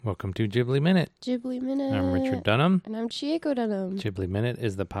Welcome to Ghibli Minute. Ghibli Minute. I'm Richard Dunham. And I'm Chieko Dunham. Ghibli Minute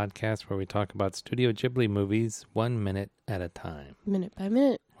is the podcast where we talk about Studio Ghibli movies 1 minute at a time. Minute by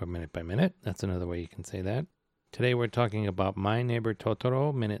minute. Or minute by minute. That's another way you can say that. Today we're talking about My Neighbor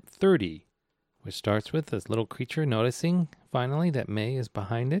Totoro, minute 30, which starts with this little creature noticing, finally, that May is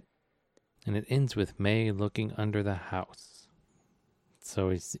behind it. And it ends with May looking under the house.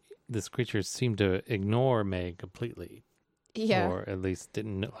 So this creature seemed to ignore May completely. Yeah. Or at least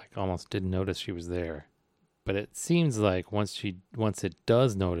almost didn't notice she was there. But it seems like once it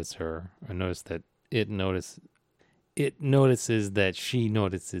does notice her, or notice that it notices that she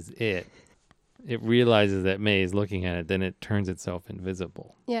notices it realizes that May is looking at it, then it turns itself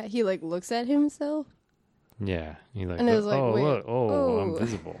invisible. Yeah, he looks at himself. Yeah. He and it was like, oh, wait, look, oh, I'm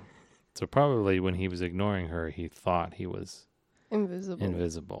visible. So probably when he was ignoring her, he thought he was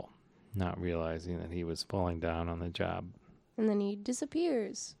invisible, not realizing that he was falling down on the job. And then he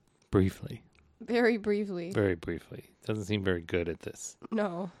disappears. Briefly. Very briefly. Very briefly. Doesn't seem very good at this.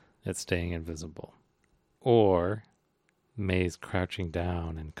 No. At staying invisible. Or May's crouching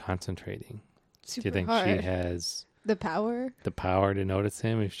down and concentrating. Super Do you think hard. she has the power? the power to notice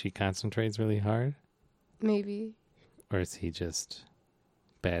him if she concentrates really hard? Maybe. Or is he just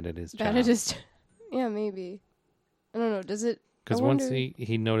bad at his Bad job? at his Yeah, maybe. I don't know. Does it... Because once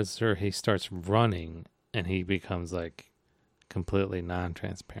he notices her, he starts running and he becomes completely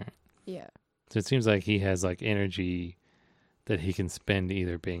non-transparent. Yeah. So it seems like he has energy that he can spend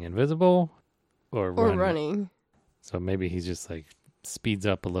either being invisible or running. So maybe he just speeds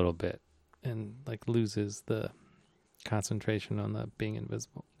up a little bit and loses the concentration on the being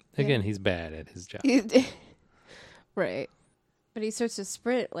invisible. Again, he's bad at his job. Right. But he starts to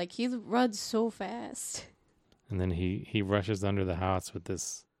sprint. He runs so fast. And then he rushes under the house with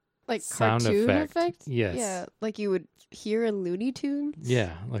this sound cartoon effect? Yes. Yeah, you would hear in Looney Tunes?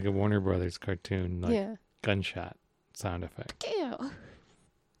 Yeah, like a Warner Brothers cartoon, yeah. Gunshot sound effect. Yeah.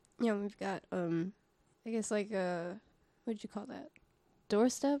 Yeah, we've got, I guess what'd you call that?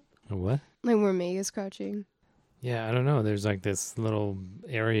 Doorstep? A what? Where May is crouching. Yeah, I don't know. There's this little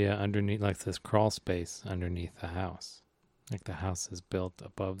area underneath, this crawl space underneath the house. The house is built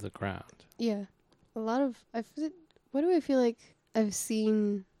above the ground. Yeah. A lot of, what do I feel like I've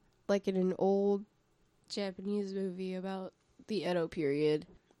seen, in an old Japanese movie about the Edo period?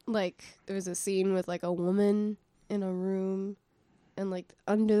 There was a scene with, a woman in a room, and,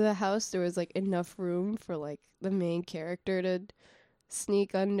 under the house, there was, enough room for, the main character to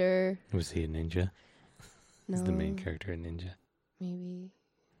sneak under. Was he a ninja? No. Is the main character a ninja? Maybe.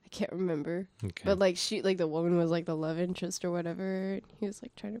 I can't remember. Okay. But, the woman was, the love interest or whatever. And he was,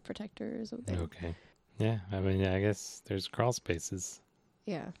 trying to protect her or something. Okay. Yeah, I guess there's crawl spaces.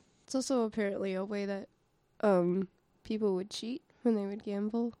 Yeah. It's also apparently a way that people would cheat when they would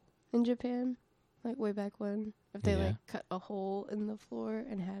gamble in Japan. Way back when. If they, cut a hole in the floor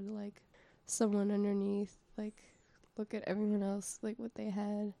and had, someone underneath, look at everyone else, what they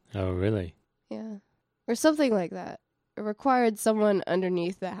had. Oh, really? Yeah. Or something like that. It required someone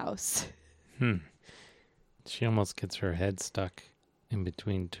underneath the house. She almost gets her head stuck in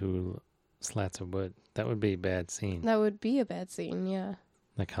between two slats of wood. That would be a bad scene. That would be a bad scene, yeah.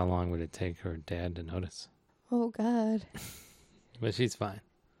 How long would it take her dad to notice? Oh, God. But she's fine.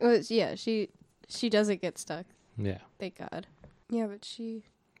 Yeah, she doesn't get stuck. Yeah. Thank God. Yeah, but she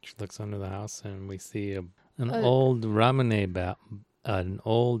looks under the house and we see an old ramen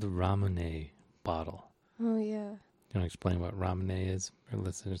bottle. Oh, yeah. You want to explain what ramen is for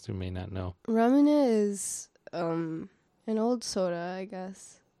listeners who may not know? Ramen is an old soda, I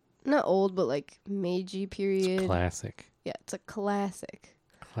guess. Not old, but Meiji period. Classic. Yeah, it's a classic.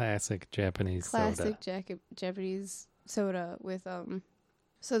 Classic Japanese soda. Japanese soda with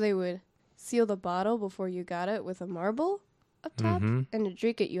so they would seal the bottle before you got it with a marble up top, and to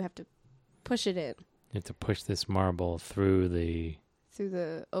drink it you have to push it in. You have to push this marble through the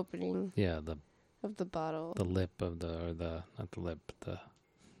opening. Yeah, of the bottle. The lip of not the lip, but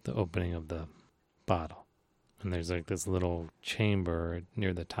the opening of the bottle. And there's this little chamber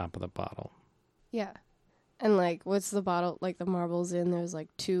near the top of the bottle. Yeah. And what's the bottle, the marble's in, there's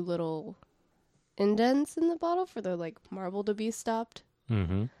two little indents in the bottle for the marble to be stopped.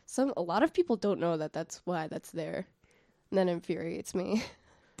 Mm-hmm. A lot of people don't know that that's why that's there. And that infuriates me.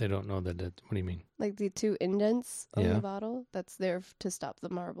 They don't know that what do you mean? The two indents on the bottle, that's there to stop the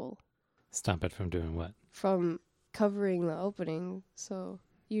marble. Stop it from doing what? From covering the opening so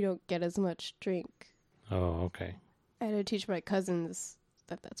you don't get as much drink. Oh, okay. I had to teach my cousins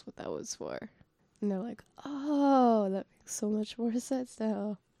that that's what that was for. And they're like, oh, that makes so much more sense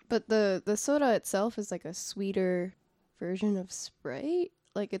now. But the soda itself is a sweeter version of Sprite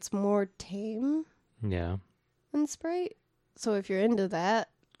like it's more tame Yeah. than Sprite. So if you're into that,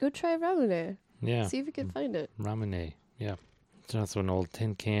 go try Ramune. Yeah. See if you can find it. Ramune. Yeah. It's also an old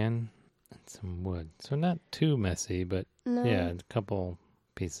tin can and some wood. So not too messy, but No. yeah, a couple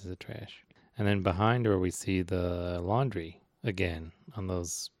pieces of trash. And then behind her, we see the laundry again on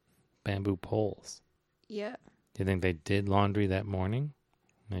those bamboo poles. Yeah. Do you think they did laundry that morning?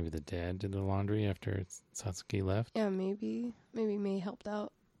 Maybe the dad did the laundry after Satsuki left. Yeah, maybe. Maybe May helped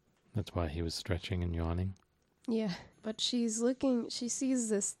out. That's why he was stretching and yawning. Yeah. But she sees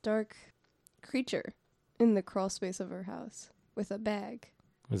this dark creature in the crawl space of her house with a bag.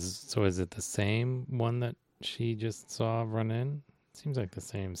 So is it the same one that she just saw run in? Seems like the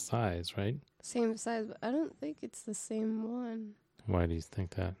same size, right? Same size, but I don't think it's the same one. Why do you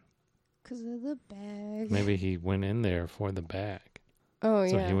think that? Because of the bag. Maybe he went in there for the bag. Oh,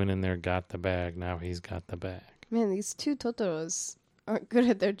 So yeah. he went in there, got the bag. Now he's got the bag. Man, these two Totoros aren't good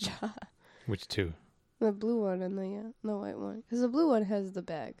at their job. Which two? The blue one and the white one. Because the blue one has the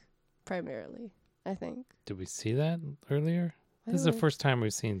bag, primarily, I think. Did we see that earlier? I This is the don't- first time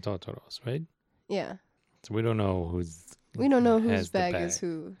we've seen Totoros, right? Yeah. So we don't know whose. We don't know whose has the bag is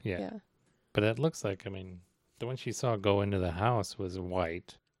who. Yeah. But it looks like, the one she saw go into the house was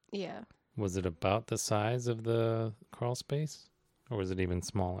white. Yeah. Was it about the size of the crawl space? Or was it even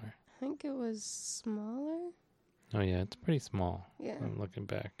smaller? I think it was smaller. Oh, yeah, it's pretty small. Yeah. I'm looking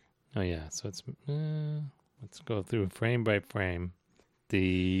back. Oh, yeah, so it's... let's go through frame by frame.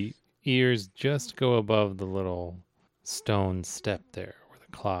 The ears just go above the little stone step there where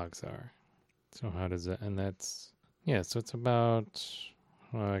the clogs are. So how does that... And that's... Yeah, so it's about,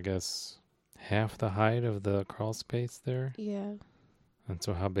 I guess, half the height of the crawl space there. Yeah. And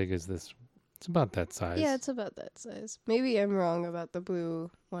so how big is this? It's about that size. Yeah, it's about that size. Maybe I'm wrong about the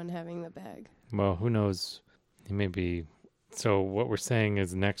blue one having the bag. Well, who knows? He may be... So what we're saying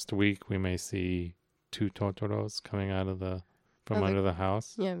is next week we may see two Totoros coming out of from under the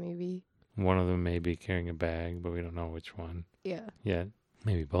house. Yeah, maybe. One of them may be carrying a bag, but we don't know which one Yeah. yet.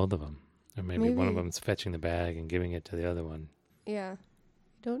 Maybe both of them. Or maybe one of Maybe. them's fetching the bag and giving it to the other one. Yeah.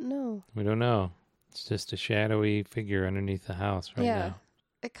 Don't know. We don't know. It's just a shadowy figure underneath the house right now.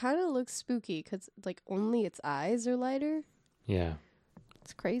 It kind of looks spooky because, like, only its eyes are lighter. Yeah.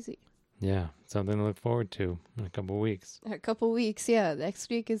 It's crazy. Yeah. Something to look forward to in a couple of weeks. A couple weeks, yeah. Next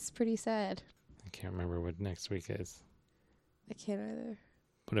week is pretty sad. I can't remember what next week is. I can't either.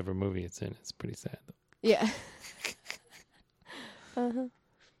 Whatever movie it's in, it's pretty sad. Yeah. Uh-huh.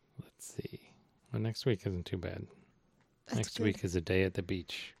 Let's see. Well, next week isn't too bad. That's Next good. week is a day at the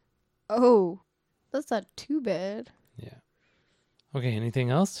beach. Oh, that's not too bad. Yeah. Okay, anything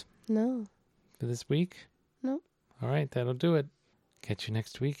else No. for this week? Nope. All right, that'll do it. Catch you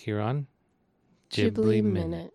next week here on Ghibli Minute.